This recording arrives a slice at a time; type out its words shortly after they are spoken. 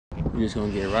We're just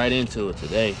gonna get right into it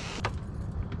today.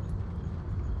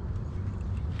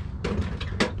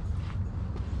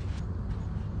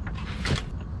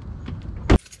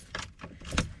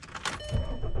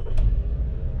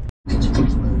 I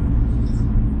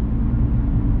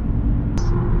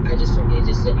just forget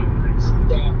to sit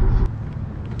down.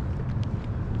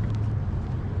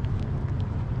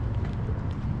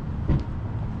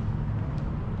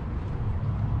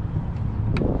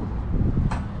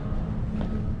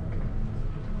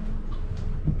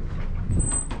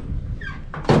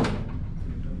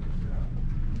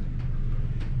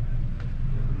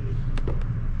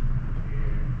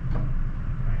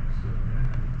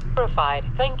 Verified.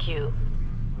 Thank you.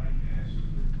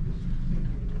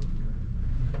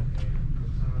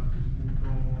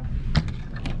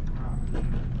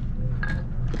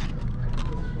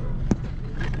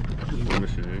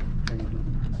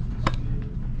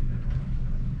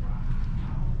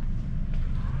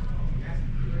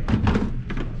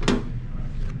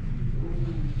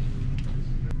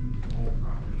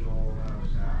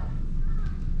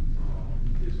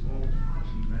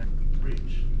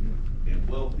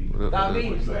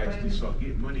 You actually start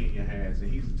getting money in your hands,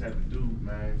 and he's the type of dude,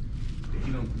 man, that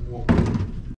he don't walk.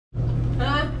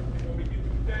 Huh?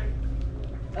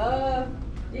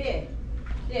 Yeah.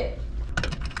 Yeah.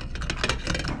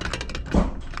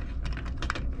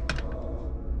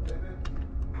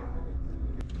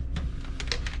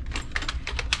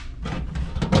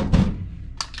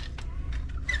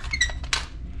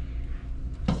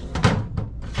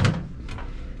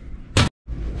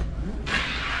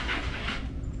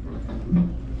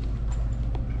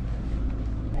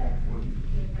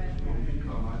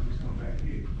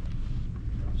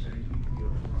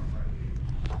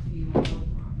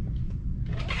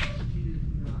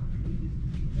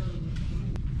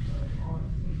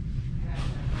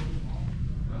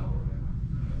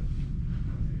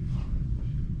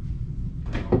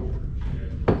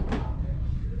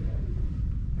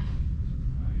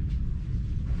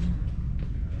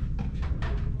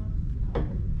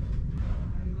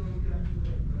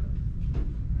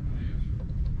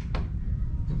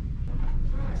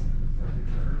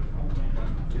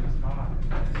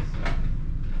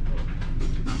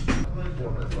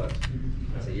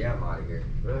 I said, yeah, I'm out of here.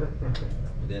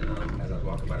 And then as I was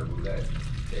walking by the roulette,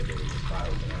 they gave me the spot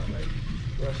open. I was like,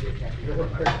 well, shit, can't be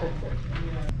right.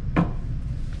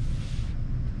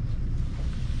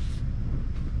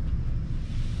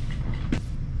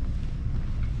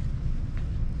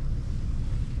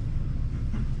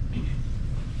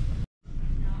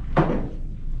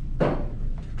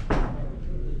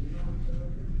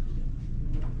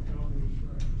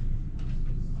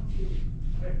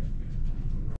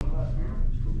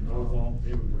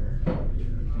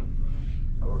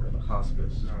 I work at a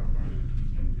hospice.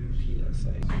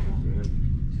 PSA.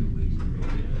 2 weeks.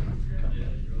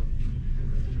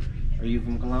 Are you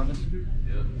from Columbus? Yep.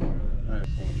 All right. 2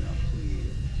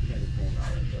 years. She had a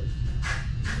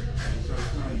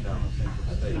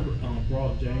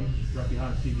R.O.S. James, right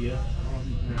behind CBS.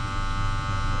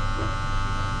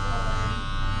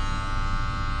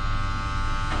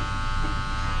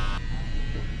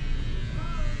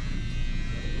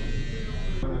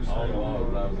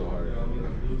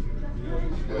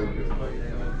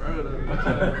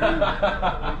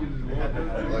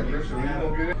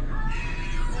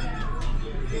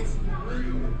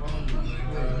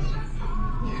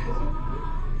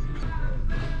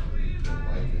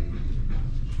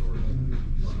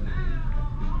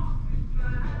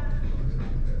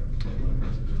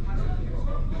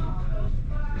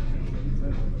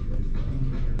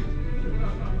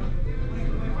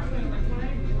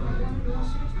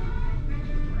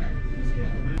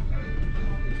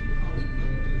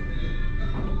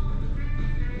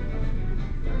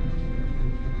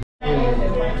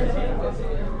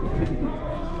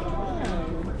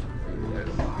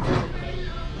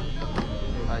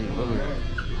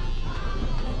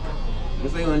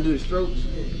 Guess they gonna do the strokes?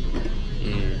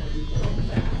 Yeah.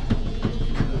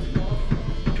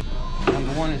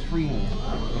 Number one is freehand.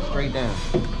 Straight down.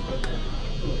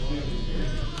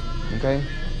 Okay?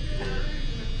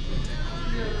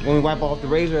 Want me to wipe off the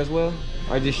razor as well?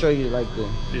 Or just show you like the...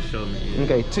 Just show me. Yeah.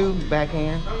 Okay, 2,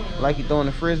 backhand. Like you're throwing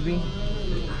a frisbee.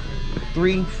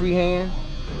 3, freehand.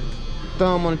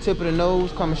 Thumb on the tip of the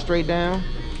nose, coming straight down.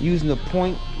 Using the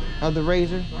point of the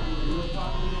razor.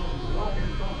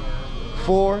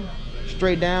 4,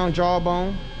 straight down,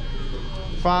 jawbone.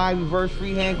 5, reverse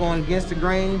freehand, going against the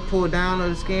grain, pull down on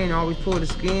the skin. You always pull the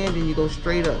skin, then you go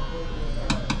straight up.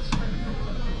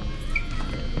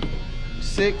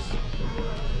 6,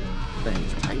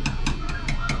 thing's tight.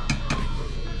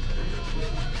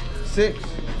 6,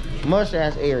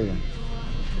 mustache area.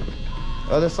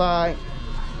 Other side,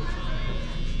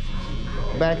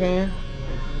 backhand.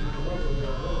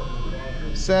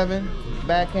 7,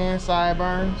 backhand,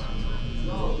 sideburns.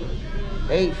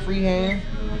 8, freehand,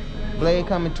 blade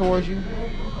coming towards you.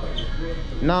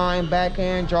 9,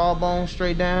 backhand, jawbone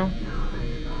straight down.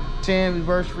 10,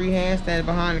 reverse freehand, standing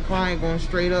behind the client, going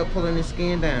straight up, pulling the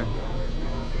skin down.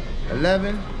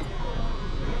 11,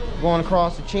 going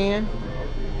across the chin.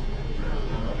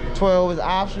 12 is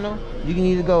optional. You can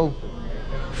either go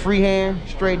freehand,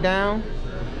 straight down,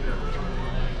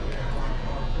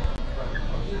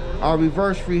 or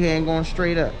reverse freehand, going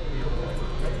straight up.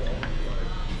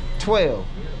 12.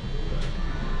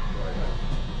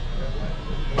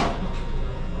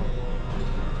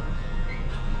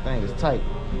 Thing is tight.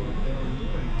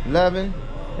 11,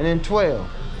 and then 12.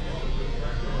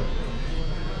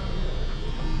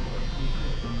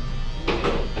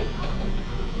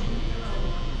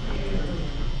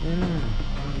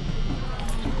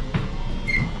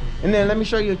 And then let me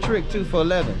show you a trick too for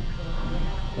 11.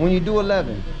 When you do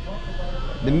 11,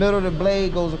 the middle of the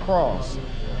blade goes across.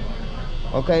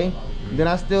 Okay? Then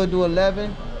I still do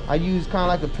 11. I use kind of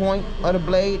like the point of the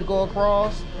blade to go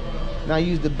across. And I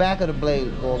use the back of the blade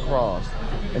to go across.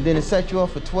 And then it sets you up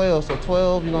for 12. So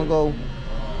 12, you're gonna go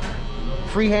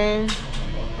freehand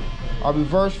or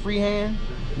reverse freehand.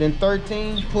 Then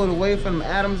 13, pull it away from the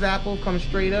Adam's apple, come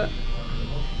straight up.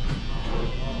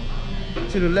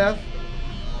 To the left,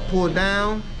 pull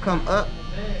down, come up,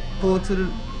 pull to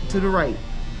the right.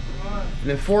 And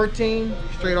then 14,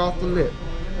 straight off the lip,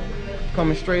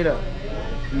 coming straight up,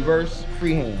 reverse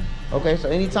freehand. Okay, so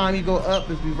anytime you go up,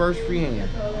 it's reverse freehand.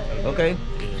 Okay?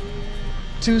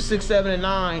 2, 6, 7, and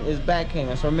 9 is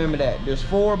backhand. So remember that. There's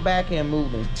 4 backhand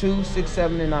movements. 2, 6,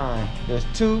 7, and 9. There's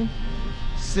 2,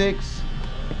 6,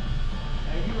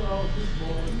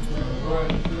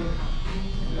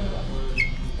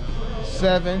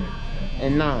 7,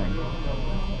 and 9.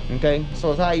 Okay?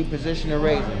 So it's how you position the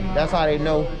razor. That's how they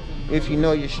know if you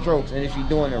know your strokes and if you're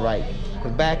doing it right.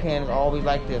 Because backhand is always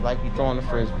like this, like you're throwing a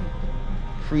frisbee.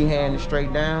 Freehand is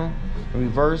straight down.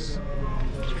 Reverse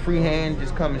freehand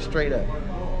just coming straight up.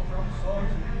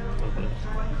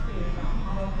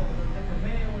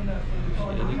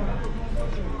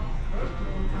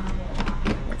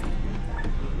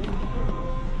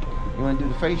 You want to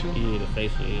do the facial? Yeah, the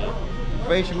facial, yeah.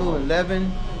 Facial movement,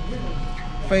 11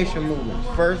 facial movements.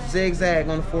 First, zigzag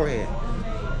on the forehead.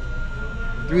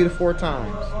 3 to 4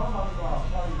 times.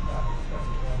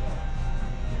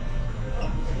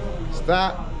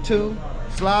 Stop, 2,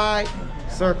 slide,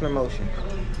 circular motion.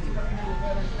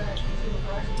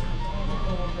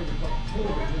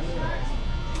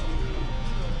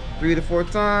 Three to 4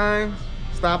 times.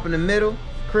 Stop in the middle,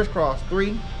 crisscross,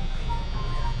 3.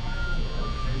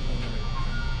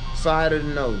 Side of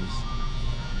the nose.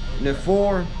 And then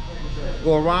 4,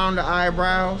 go around the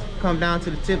eyebrows, come down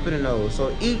to the tip of the nose.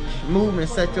 So each movement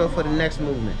sets you up for the next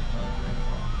movement.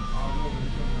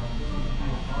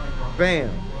 Bam.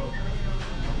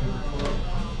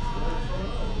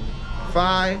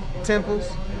 5,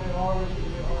 temples.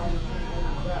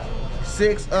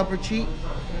 6, upper cheek,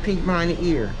 peek behind the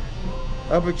ear.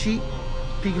 Upper cheek,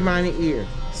 peek behind the ear.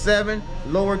 7,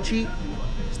 lower cheek,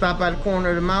 stop by the corner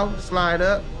of the mouth, slide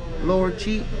up. Lower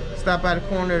cheek, stop by the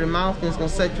corner of the mouth, and it's gonna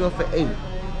set you up for 8.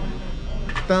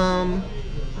 Thumb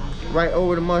right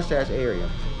over the mustache area.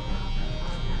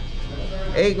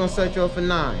 8 gonna set you up for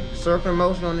 9. Circular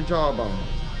motion on the jawbone.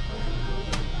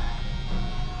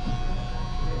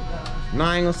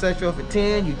 9 gonna set you up for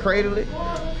 10. You cradle it.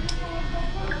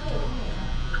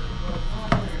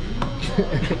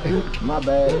 My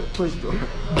bad. Push through.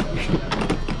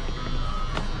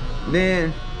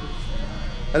 Then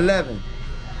 11.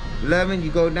 11, you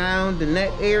go down the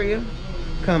neck area,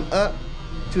 come up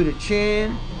to the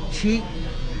chin, cheek,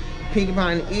 pinky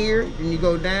behind the ear, then you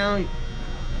go down.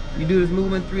 You do this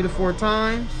movement 3 to 4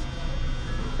 times.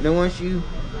 And then once you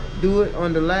do it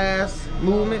on the last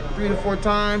movement 3 to 4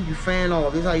 times, you fan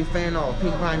off. This is how you fan off.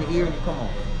 Pinky behind the ear and you come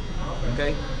off.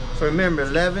 Okay? So remember,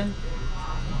 11,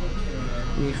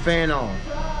 and you fan off.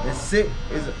 And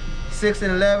 6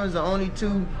 and 11 is the only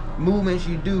 2 movements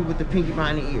you do with the pinky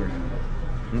behind the ear.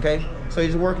 Okay? So you're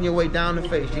just working your way down the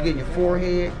face. You're getting your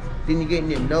forehead, then you're getting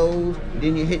your nose,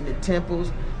 then you're hitting the temples,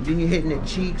 then you're hitting the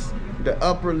cheeks, the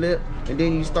upper lip, and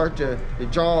then you start the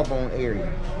jawbone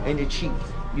area and your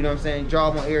cheeks. You know what I'm saying?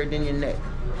 Jawbone area, then your neck.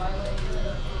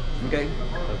 Okay?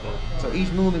 So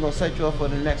each movement gonna set you up for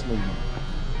the next movement.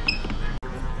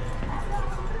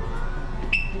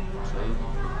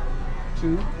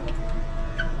 2,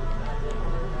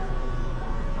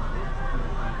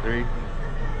 3,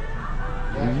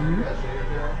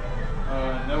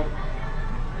 Nope.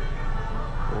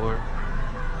 4.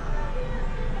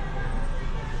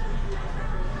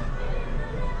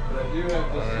 But I do have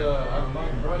this, I have a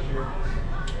monkey brush here.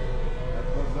 That's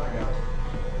what I got.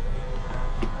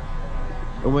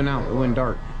 It went out. It went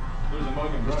dark. There's a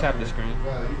monkey brush. Just tap the screen.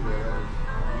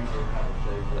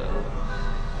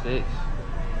 6.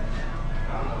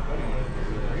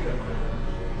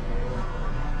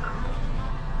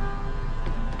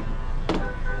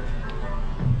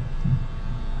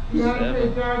 You have to 7. pay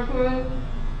dark club?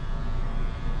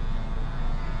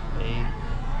 8.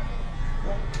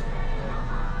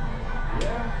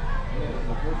 Yeah.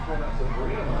 The first one that's a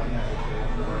real one.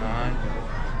 9.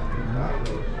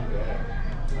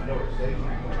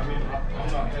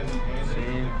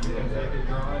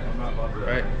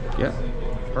 Right. Yep.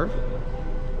 Perfect.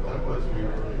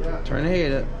 Turn the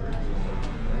head up.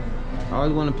 I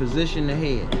always want to position the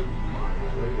head.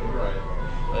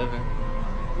 11.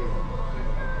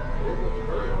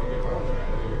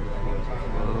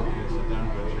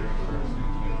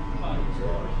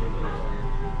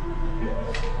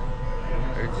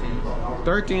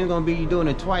 13 is gonna be you doing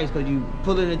it twice because you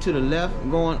pulling it to the left,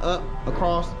 going up,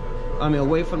 across,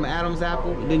 away from the Adam's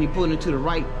apple, and then you pulling it to the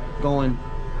right, going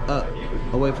up,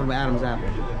 away from the Adam's apple.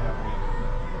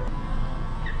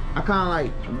 I kind of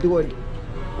like do it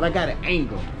like at an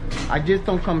angle. I just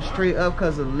don't come straight up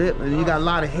because of the lip, and you got a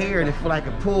lot of hair and it feel like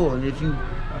a pull, and if you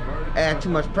add too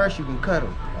much pressure, you can cut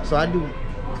them. So I do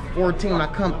 14 when I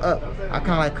come up, I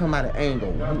kind of like come at an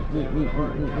angle.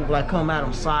 Like come at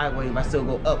them sideways, but I still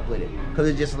go up with it. Because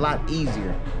it's just a lot easier, you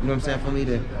know what I'm saying, for me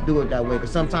to do it that way.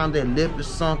 Because sometimes their lip is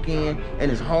sunk in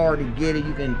and it's hard to get it.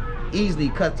 You can easily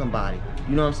cut somebody,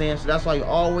 you know what I'm saying? So that's why you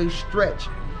always stretch.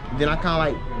 Then I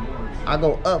kind of like, I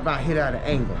go up and I hit at an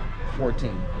angle,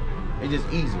 14. It's just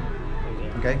easier,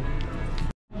 okay?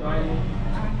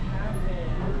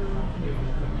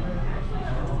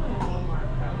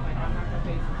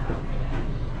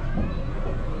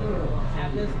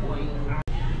 At this point, I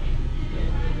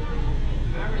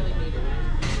really need it.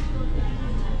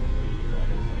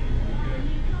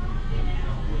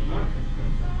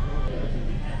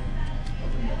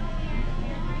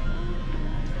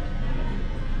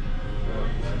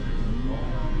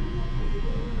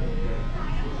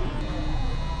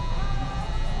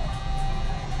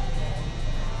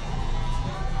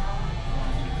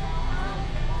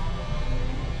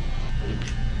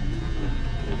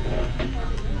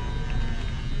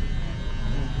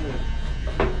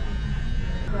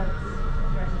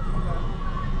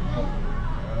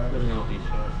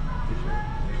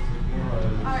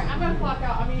 Alright, I'm gonna clock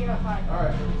out. I'll meet you outside.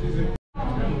 Alright, see you soon.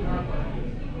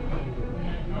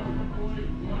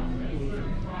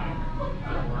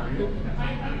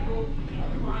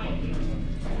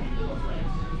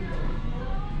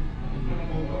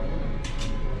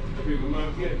 People,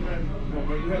 man, get, man, come on,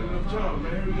 man, you had enough time,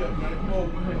 man. Hurry up, man. Come on,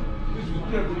 man. This is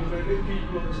Jeopardy, man. They keep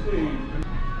you on the stage, man.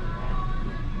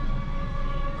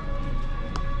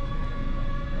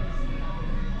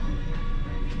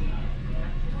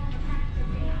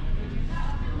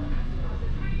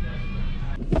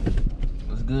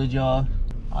 What's good, y'all?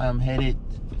 I am headed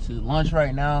to lunch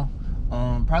right now.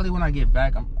 Probably when I get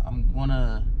back, I'm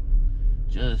gonna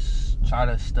just try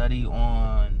to study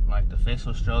on like the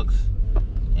facial strokes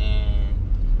and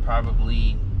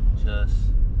probably just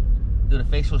do the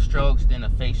facial strokes, then the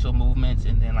facial movements,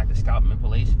 and then like the scalp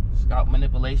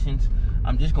manipulations.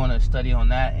 I'm just gonna study on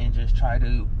that and just try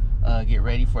to get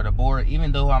ready for the board.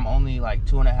 Even though I'm only like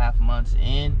 2.5 months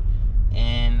in,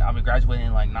 and I'll be graduating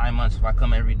in like 9 months if I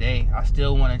come every day, I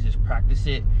still want to just practice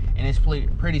it. And it's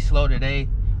pretty slow today.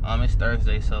 It's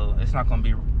Thursday, so it's not gonna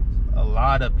be a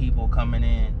lot of people coming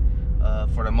in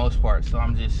for the most part. So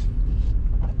I'm just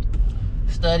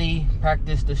study,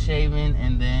 practice the shaving,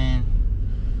 and then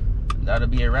that'll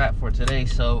be a wrap for today.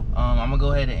 So I'm gonna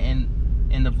go ahead and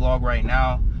end the vlog right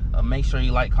now. Make sure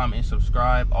you like, comment, and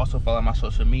subscribe. Also follow my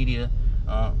social media.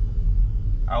 I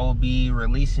will be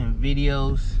releasing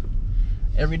videos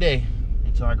every day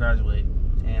until I graduate,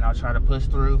 and I'll try to push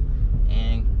through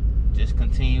and just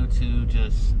continue to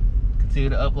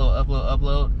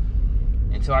upload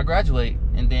until I graduate.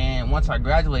 And then once I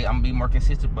graduate, I'm gonna be more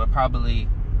consistent, but probably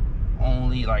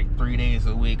only like 3 days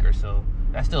a week or so.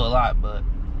 That's still a lot, but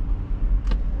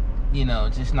you know,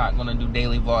 just not gonna do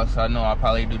daily vlogs. So I know I'll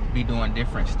probably be doing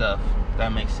different stuff, if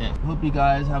that makes sense. Hope you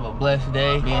guys have a blessed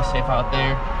day, being safe out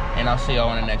there, and I'll see y'all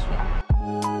on the next one.